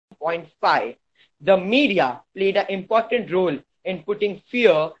point 5. The media played an important role in putting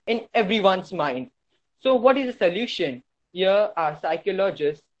fear in everyone's mind. So what is the solution? Here, our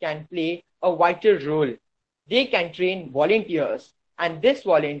psychologists can play a vital role. They can train volunteers, and these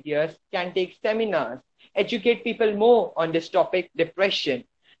volunteers can take seminars, educate people more on this topic, depression.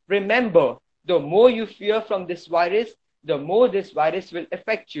 Remember, the more you fear from this virus, the more this virus will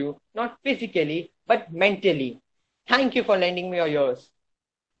affect you, not physically, but mentally. Thank you for lending me your ears.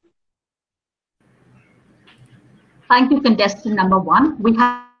 Thank you, contestant number 1. We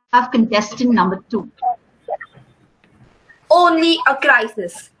have contestant number 2. Only a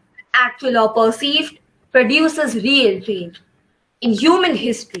crisis, actual or perceived, produces real change. In human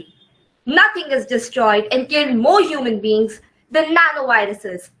history, nothing has destroyed and killed more human beings than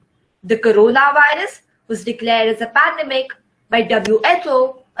nanoviruses. The coronavirus was declared as a pandemic by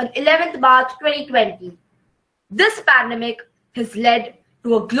WHO on 11th March 2020. This pandemic has led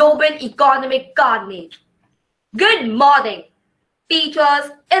to a global economic carnage. Good morning,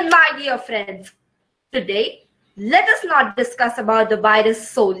 teachers and my dear friends. Today, let us not discuss about the virus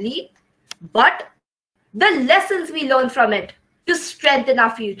solely, but the lessons we learn from it to strengthen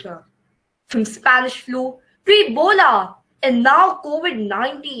our future. From Spanish flu to Ebola and now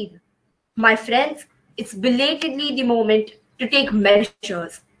COVID-19. My friends, it's belatedly the moment to take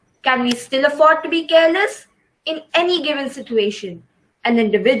measures. Can we still afford to be careless? In any given situation, an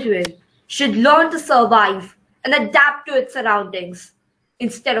individual should learn to survive and adapt to its surroundings.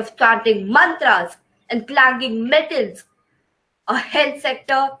 Instead of chanting mantras and clanging metals, a health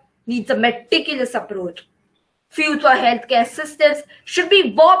sector needs a meticulous approach. Future healthcare systems should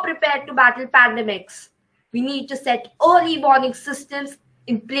be more prepared to battle pandemics. We need to set early warning systems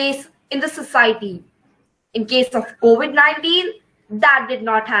in place in the society. In case of COVID-19, that did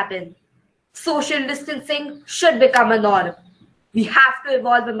not happen. Social distancing should become a norm. We have to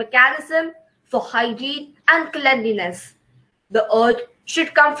evolve a mechanism for hygiene and cleanliness. The urge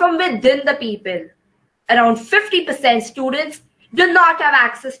should come from within the people. Around 50% students do not have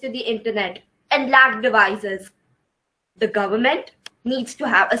access to the internet and lack devices. The government needs to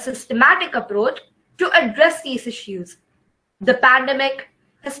have a systematic approach to address these issues. The pandemic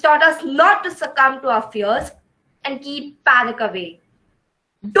has taught us not to succumb to our fears and keep panic away.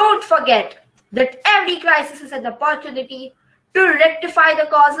 Don't forget that every crisis is an opportunity to rectify the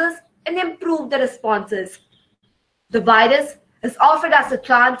causes and improve the responses. The virus has offered us a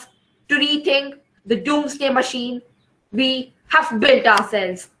chance to rethink the doomsday machine we have built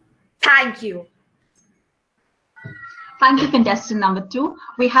ourselves. Thank you. Thank you, contestant number 2.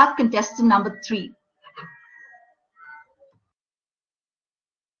 We have contestant number 3.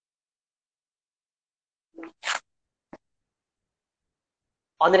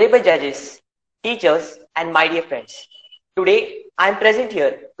 Honorable judges, teachers, and my dear friends, today I am present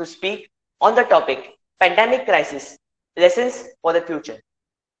here to speak on the topic Pandemic Crisis, Lessons for the Future.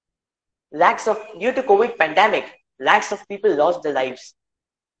 Due to COVID pandemic, lakhs of people lost their lives.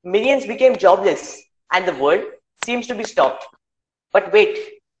 Millions became jobless and the world seems to be stopped. But wait,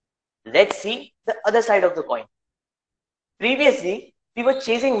 let's see the other side of the coin. Previously, we were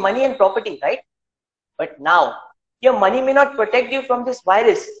chasing money and property, right? But now, your money may not protect you from this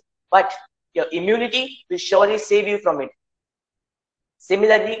virus, but your immunity will surely save you from it.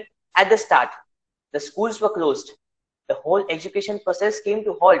 Similarly, at the start, the schools were closed. The whole education process came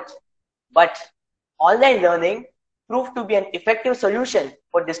to halt. But online learning proved to be an effective solution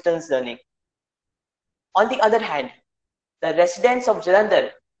for distance learning. On the other hand, the residents of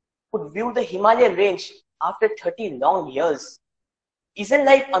Jalandhar could view the Himalayan range after 30 long years. Isn't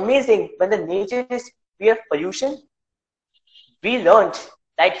life amazing when the nature is free of pollution? We learned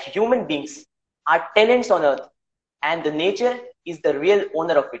that human beings are tenants on earth and the nature is the real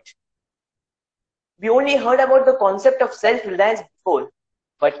owner of it. We only heard about the concept of self-reliance before,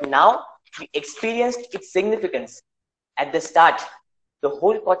 but now we experienced its significance. At the start, the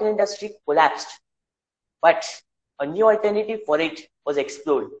whole cotton industry collapsed, but a new alternative for it was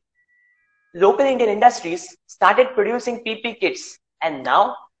explored. Local Indian industries started producing PP kits, and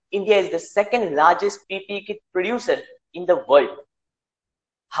now India is the second largest PP kit producer in the world.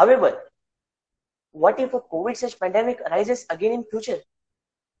 However, what if a COVID-such pandemic arises again in future?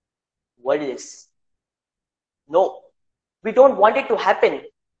 Worldless. No, we don't want it to happen,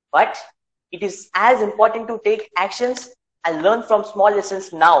 but it is as important to take actions and learn from small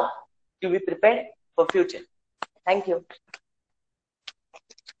lessons now to be prepared for future. Thank you.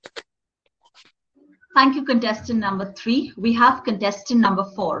 Thank you, contestant number 3. We have contestant number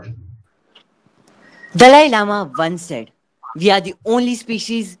 4. Dalai Lama once said, "We are the only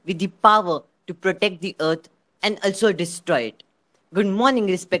species with the power to protect the earth and also destroy it." Good morning,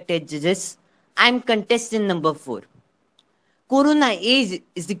 respected judges. I'm contestant number 4. Corona is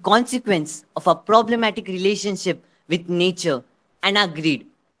the consequence of a problematic relationship with nature and our greed.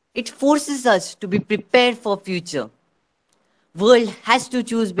 It forces us to be prepared for future. World has to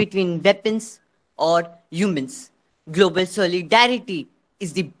choose between weapons or humans. Global solidarity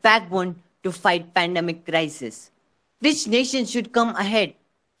is the backbone to fight pandemic crisis. Rich nations should come ahead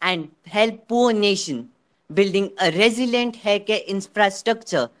and help poor nations. Building a resilient healthcare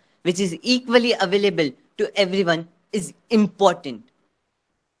infrastructure which is equally available to everyone is important.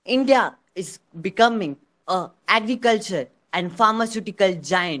 India is becoming an agriculture and pharmaceutical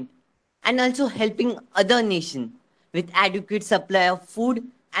giant and also helping other nations with adequate supply of food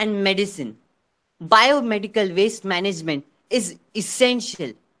and medicine. Biomedical waste management is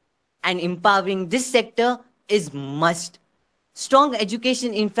essential and empowering this sector is must. Strong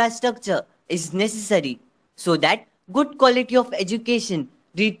education infrastructure is necessary so that good quality of education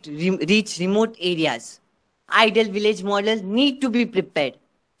reach remote areas. Ideal village models need to be prepared,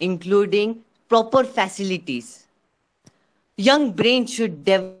 including proper facilities. Young brains should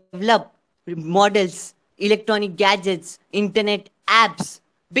develop models, electronic gadgets, internet apps.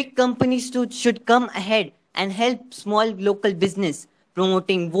 Big companies too should come ahead and help small local business,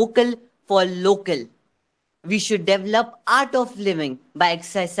 promoting vocal for local. We should develop art of living by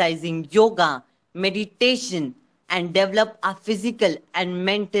exercising yoga, meditation, and develop our physical and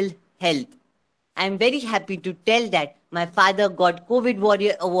mental health. I am very happy to tell that my father got COVID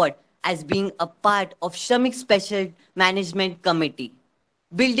Warrior Award as being a part of Shramik Special Management Committee.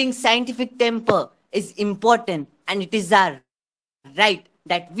 Building scientific temper is important and it is our right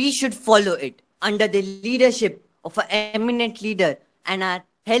that we should follow it. Under the leadership of an eminent leader and our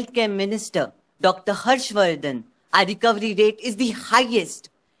healthcare minister, Dr. Harshvardhan, our recovery rate is the highest.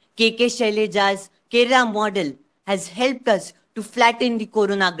 KK Shailaja's Kerala model has helped us to flatten the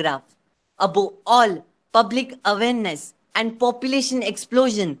corona graph. Above all, public awareness and population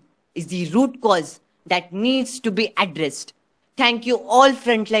explosion is the root cause that needs to be addressed. Thank you all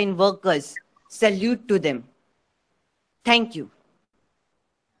frontline workers. Salute to them. Thank you.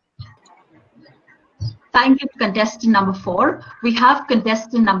 Thank you, contestant number 4. We have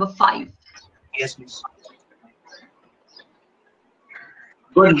contestant number 5. Yes, miss.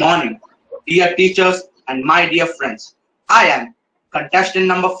 Good morning, dear teachers and my dear friends. I am contestant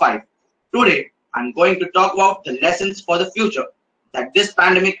number 5. Today, I'm going to talk about the lessons for the future that this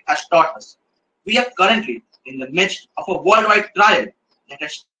pandemic has taught us. We are currently in the midst of a worldwide trial that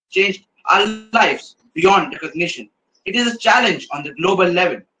has changed our lives beyond recognition. It is a challenge on the global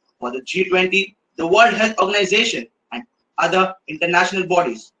level for the G20, the World Health Organization, and other international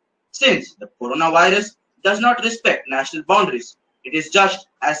bodies. Since the coronavirus does not respect national boundaries, it is just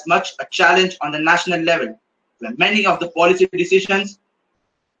as much a challenge on the national level, where many of the policy decisions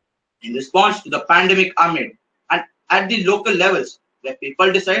in response to the pandemic are made, and at the local levels, where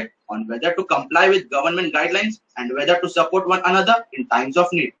people decide on whether to comply with government guidelines and whether to support one another in times of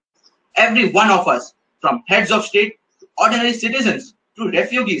need. Every one of us, from heads of state to ordinary citizens to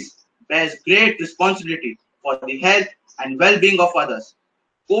refugees, bears great responsibility for the health and well-being of others.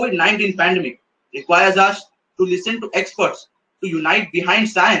 COVID-19 pandemic requires us to listen to experts, to unite behind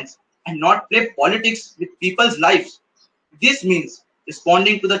science and not play politics with people's lives. This means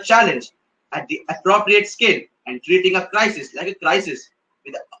responding to the challenge at the appropriate scale and treating a crisis like a crisis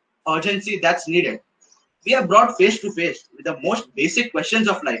with the urgency that's needed. We are brought face to face with the most basic questions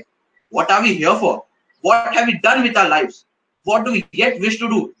of life. What are we here for? What have we done with our lives? What do we yet wish to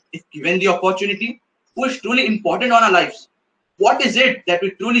do if given the opportunity? Who is truly important on our lives? What is it that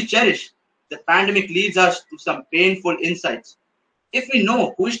we truly cherish? The pandemic leads us to some painful insights. If we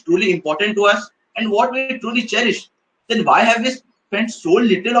know who is truly important to us and what we truly cherish, then why have we spent so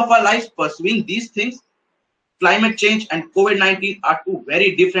little of our lives pursuing these things? Climate change and COVID-19 are two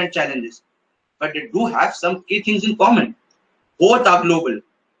very different challenges, but they do have some key things in common. Both are global.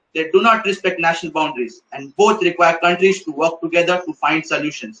 They do not respect national boundaries, and both require countries to work together to find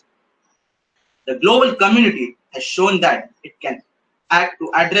solutions. The global community has shown that it can act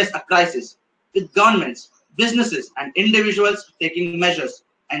to address a crisis, with governments, businesses, and individuals taking measures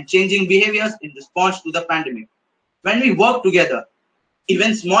and changing behaviors in response to the pandemic. When we work together,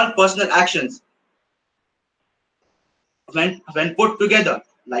 even small personal actions, when put together,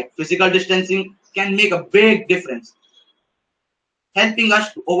 like physical distancing, can make a big difference, helping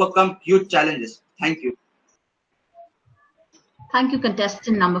us to overcome huge challenges. Thank you. Thank you,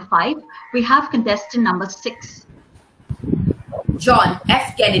 contestant number 5. We have contestant number 6. John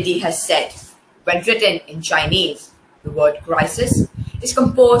F. Kennedy has said, when written in Chinese, the word crisis is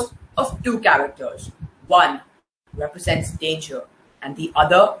composed of two characters. One represents danger and the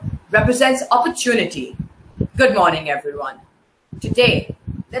other represents opportunity. Good morning, everyone. Today,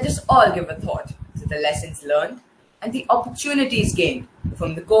 let us all give a thought to the lessons learned and the opportunities gained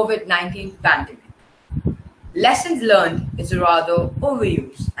from the COVID-19 pandemic. Lessons learned is a rather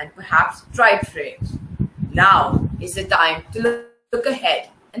overused and perhaps trite phrase. Now is the time to look ahead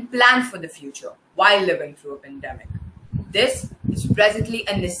and plan for the future while living through a pandemic. This is presently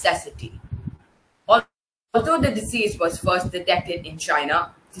a necessity. Although the disease was first detected in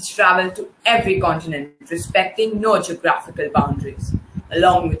China, it has traveled to every continent, respecting no geographical boundaries,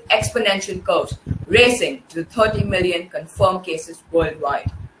 along with exponential curves racing to the 30 million confirmed cases worldwide.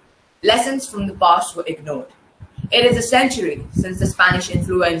 Lessons from the past were ignored. It is a century since the Spanish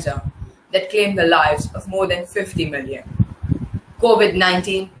influenza that claimed the lives of more than 50 million.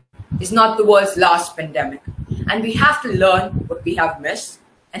 COVID-19 is not the world's last pandemic, and we have to learn what we have missed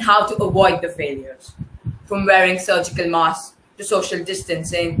and how to avoid the failures. From wearing surgical masks to social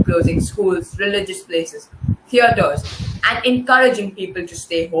distancing, closing schools, religious places, theaters, and encouraging people to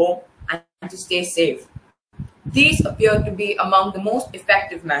stay home and to stay safe. These appear to be among the most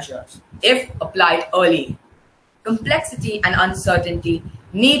effective measures if applied early. Complexity and uncertainty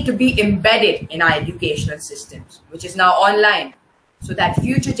need to be embedded in our educational systems, which is now online, so that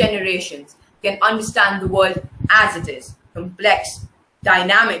future generations can understand the world as it is, complex,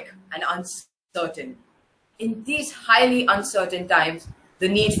 dynamic, and uncertain. In these highly uncertain times, the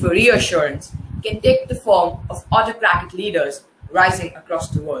need for reassurance can take the form of autocratic leaders rising across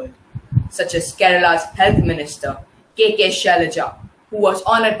the world, such as Kerala's Health Minister, K.K. Shailaja, who was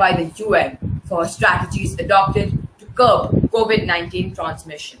honored by the UN for her strategies adopted to curb COVID-19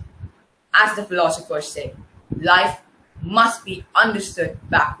 transmission. As the philosophers say, life must be understood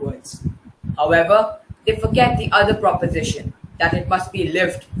backwards. However, they forget the other proposition, that it must be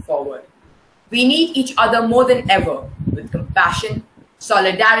lived forward. We need each other more than ever, with compassion,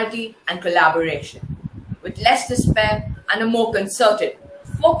 solidarity, and collaboration. With less despair and a more concerted,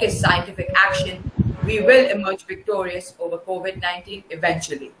 focused scientific action, we will emerge victorious over COVID-19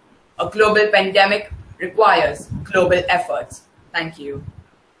 eventually. A global pandemic requires global efforts. Thank you.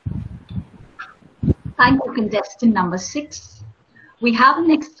 Thank you, contestant number 6. We have the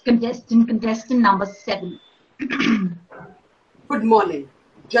next contestant number 7. Good morning,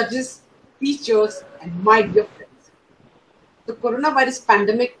 judges, teachers, and my dear friends. The coronavirus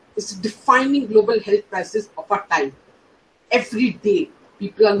pandemic is a defining global health crisis of our time. Every day,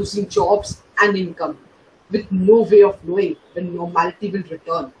 people are losing jobs and income, with no way of knowing when normality will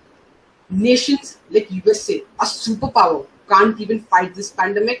return. Nations like USA, a superpower, can't even fight this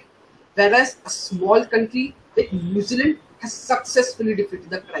pandemic, whereas a small country like New Zealand has successfully defeated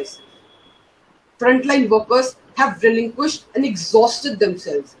the crisis. Frontline workers have relinquished and exhausted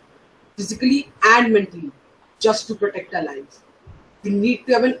themselves, physically and mentally, just to protect our lives. We need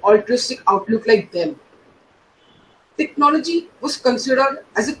to have an altruistic outlook like them. Technology was considered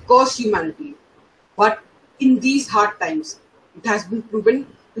as a curse to humanity, but in these hard times, it has been proven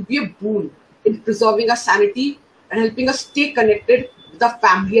to be a boon in preserving our sanity and helping us stay connected with our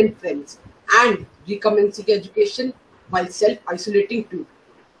family and friends, and recommencing education while self-isolating too.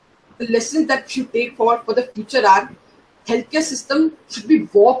 The lessons that we should take forward for the future are: healthcare system should be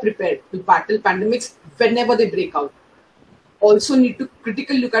war prepared to battle pandemics whenever they break out. Also need to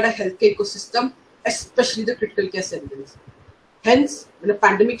critically look at a healthcare ecosystem, especially the critical care centers. Hence, when a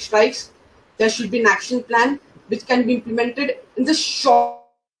pandemic strikes, there should be an action plan which can be implemented in the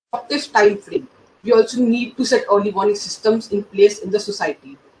shortest time frame. We also need to set early warning systems in place in the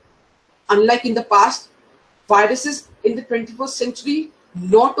society. Unlike in the past, viruses in the 21st century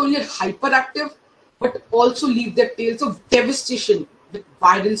not only are hyperactive, but also leave their tails of devastation with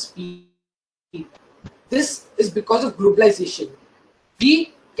viral speed. This is because of globalization.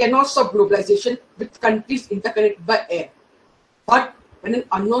 We cannot stop globalization with countries interconnected by air. But when an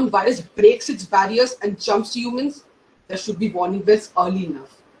unknown virus breaks its barriers and jumps to humans, there should be warning bells early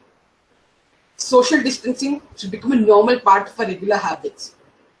enough. Social distancing should become a normal part of our regular habits.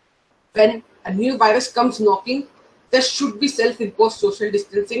 When a new virus comes knocking, there should be self-imposed social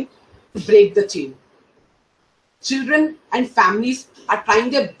distancing to break the chain. Children and families are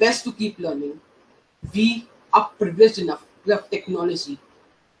trying their best to keep learning. We are privileged enough to have technology,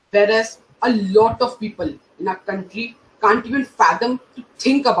 whereas a lot of people in our country can't even fathom to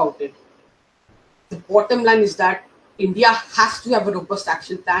think about it. The bottom line is that India has to have a robust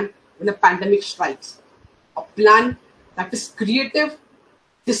action plan when a pandemic strikes. A plan that is creative,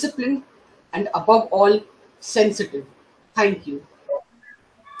 disciplined, and above all, sensitive. Thank you.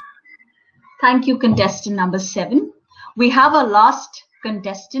 Thank you, contestant number 7. We have our last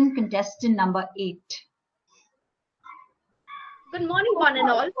contestant number 8. Good morning, one and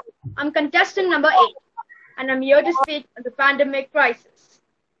all. I'm contestant number 8, and I'm here to speak on the pandemic crisis.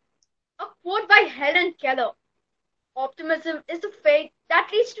 A quote by Helen Keller: optimism is the faith that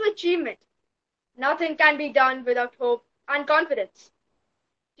leads to achievement. Nothing can be done without hope and confidence.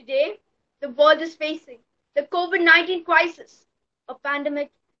 Today, the world is facing the COVID-19 crisis, a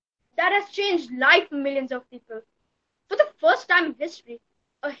pandemic that has changed life for millions of people. For the first time in history,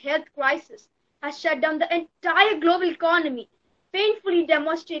 a health crisis has shut down the entire global economy, painfully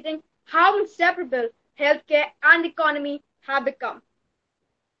demonstrating how inseparable healthcare and economy have become.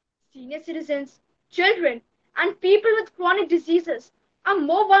 Senior citizens, children, and people with chronic diseases are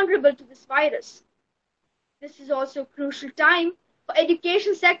more vulnerable to this virus. This is also a crucial time for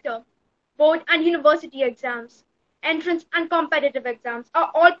education sector. Board and university exams, entrance and competitive exams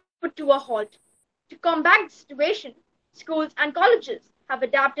are all put to a halt. To combat the situation, schools and colleges have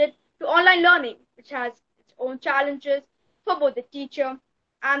adapted to online learning, which has its own challenges for both the teacher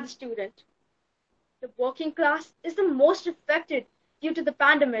and the student. The working class is the most affected due to the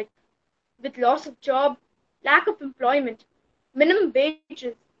pandemic, with loss of job, lack of employment, minimum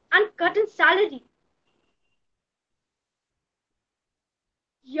wages, and cut in salary.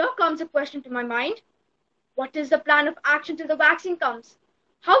 Here comes a question to my mind. What is the plan of action till the vaccine comes?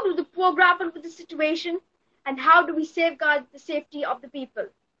 How do the poor grapple with the situation? And how do we safeguard the safety of the people?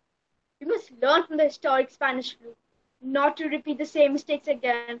 We must learn from the historic Spanish flu, not to repeat the same mistakes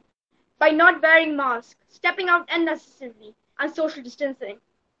again by not wearing masks, stepping out unnecessarily, and social distancing.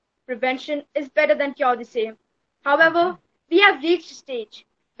 Prevention is better than cure, they say. However, we have reached a stage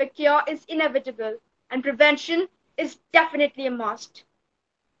where cure is inevitable and prevention is definitely a must.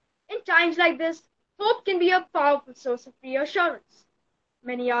 In times like this, hope can be a powerful source of reassurance.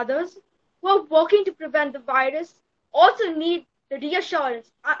 Many others who are working to prevent the virus also need the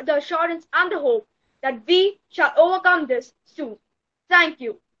reassurance, the assurance and the hope that we shall overcome this soon. Thank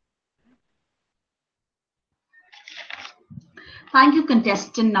you. Thank you,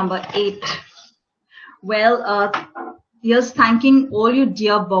 contestant number 8. Well, here's thanking all you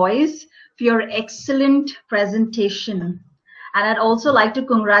dear boys for your excellent presentation. And I'd also like to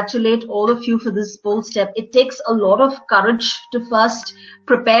congratulate all of you for this bold step. It takes a lot of courage to first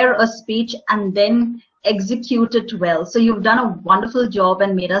prepare a speech and then execute it well. So you've done a wonderful job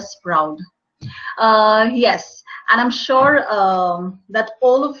and made us proud. Yes, and I'm sure that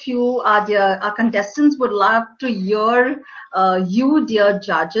all of you, our contestants, would love to hear you, dear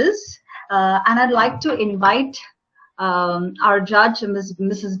judges. And I'd like to invite our judge,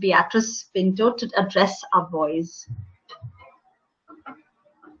 Mrs. Beatrice Pinto, to address our boys.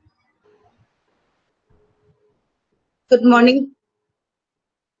 Good morning.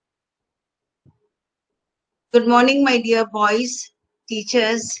 Good morning, my dear boys,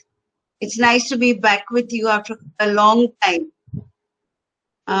 teachers. It's nice to be back with you after a long time.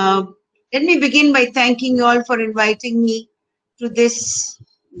 Let me begin by thanking you all for inviting me to this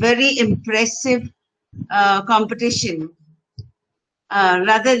very impressive competition.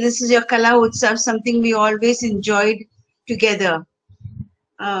 Rather, this is your Kalautsav, something we always enjoyed together.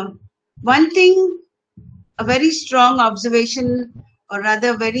 One thing, a very strong observation, or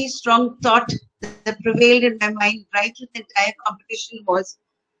rather very strong thought that prevailed in my mind right through the entire competition was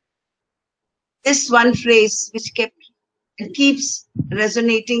this one phrase which keeps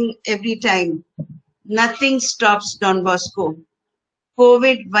resonating every time. Nothing stops Don Bosco.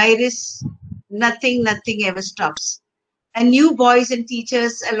 COVID, virus, nothing ever stops. And you boys and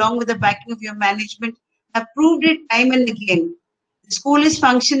teachers, along with the backing of your management, have proved it time and again. The school is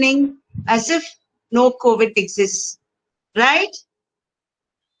functioning as if no COVID exists, right?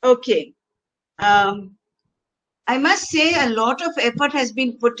 Okay. I must say a lot of effort has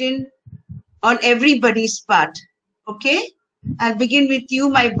been put in on everybody's part, okay? I'll begin with you,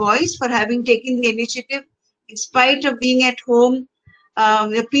 my boys, for having taken the initiative. In spite of being at home,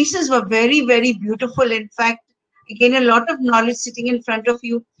 the pieces were very, very beautiful. In fact, again, a lot of knowledge sitting in front of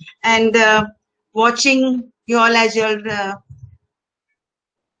you and watching you all as you all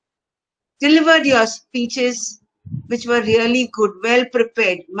delivered your speeches, which were really good, well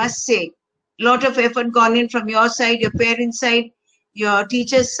prepared, must say. A lot of effort gone in from your side, your parents' side, your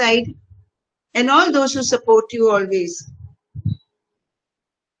teachers' side, and all those who support you always.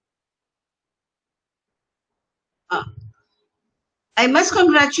 I must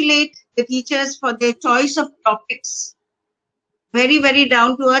congratulate the teachers for their choice of topics. Very, very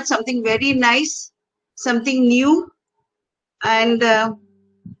down to earth, something very nice, something new, and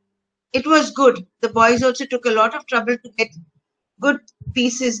it was good. The boys also took a lot of trouble to get good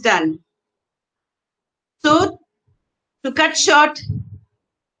pieces done. So, to cut short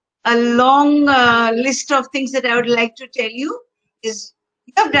a long list of things that I would like to tell you, is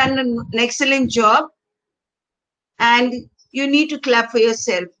you have done an excellent job, and you need to clap for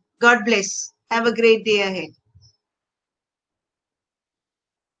yourself. God bless. Have a great day ahead.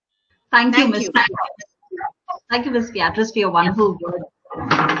 Thank you, Thank Ms. you. Thank you, Ms. Beatrice, for your wonderful words.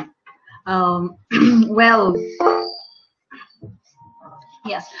 Well,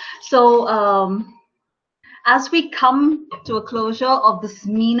 yes. So, as we come to a closure of this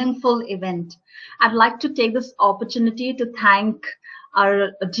meaningful event, I'd like to take this opportunity to thank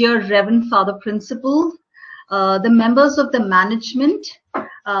our dear Reverend Father Principal, the members of the management,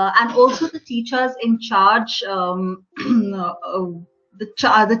 and also the teachers in charge,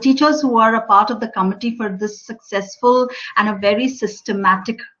 the teachers who are a part of the committee for this successful and a very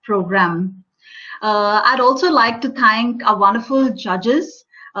systematic program. I'd also like to thank our wonderful judges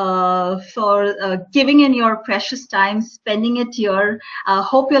for giving in your precious time, spending it here.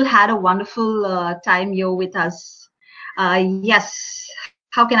 Hope you'll had a wonderful time here with us. Yes,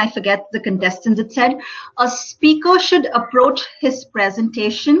 how can I forget the contestants? It said, a speaker should approach his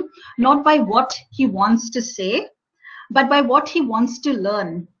presentation not by what he wants to say, but by what he wants to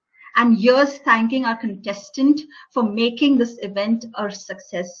learn. And here's thanking our contestant for making this event a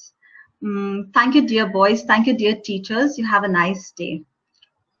success. Thank you, dear boys. Thank you, dear teachers. You have a nice day.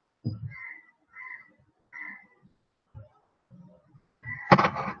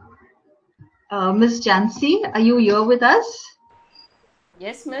 Miss Jansi, are you here with us?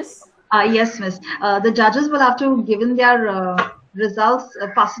 Yes, miss. Yes, miss. The judges will have to give in their results,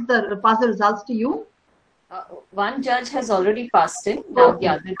 pass the results to you. One judge has already passed in. Now the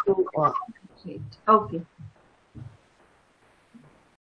other two. Okay.